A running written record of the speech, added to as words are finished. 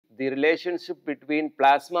the relationship between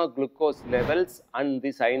plasma glucose levels and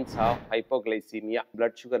the signs of hypoglycemia.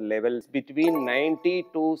 Blood sugar levels between 90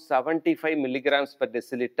 to 75 milligrams per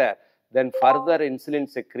deciliter, then further insulin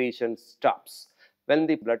secretion stops. When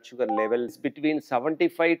the blood sugar level is between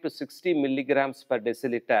 75 to 60 milligrams per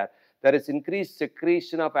deciliter, there is increased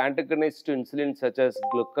secretion of antagonists to insulin such as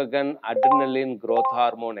glucagon, adrenaline, growth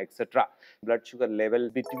hormone, etc. Blood sugar level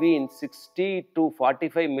between 60 to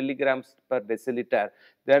 45 milligrams per deciliter,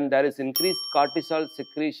 then there is increased cortisol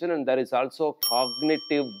secretion and there is also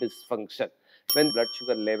cognitive dysfunction. When blood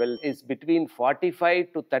sugar level is between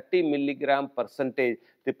 45 to 30 milligram percentage,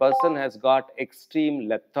 the person has got extreme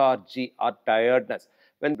lethargy or tiredness.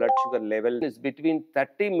 When blood sugar level is between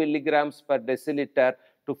 30 milligrams per deciliter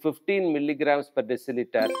to 15 milligrams per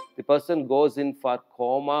deciliter, the person goes in for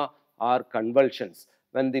coma or convulsions.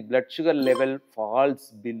 When the blood sugar level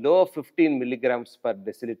falls below 15 milligrams per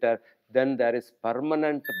deciliter, then there is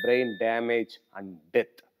permanent brain damage and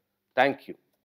death. Thank you.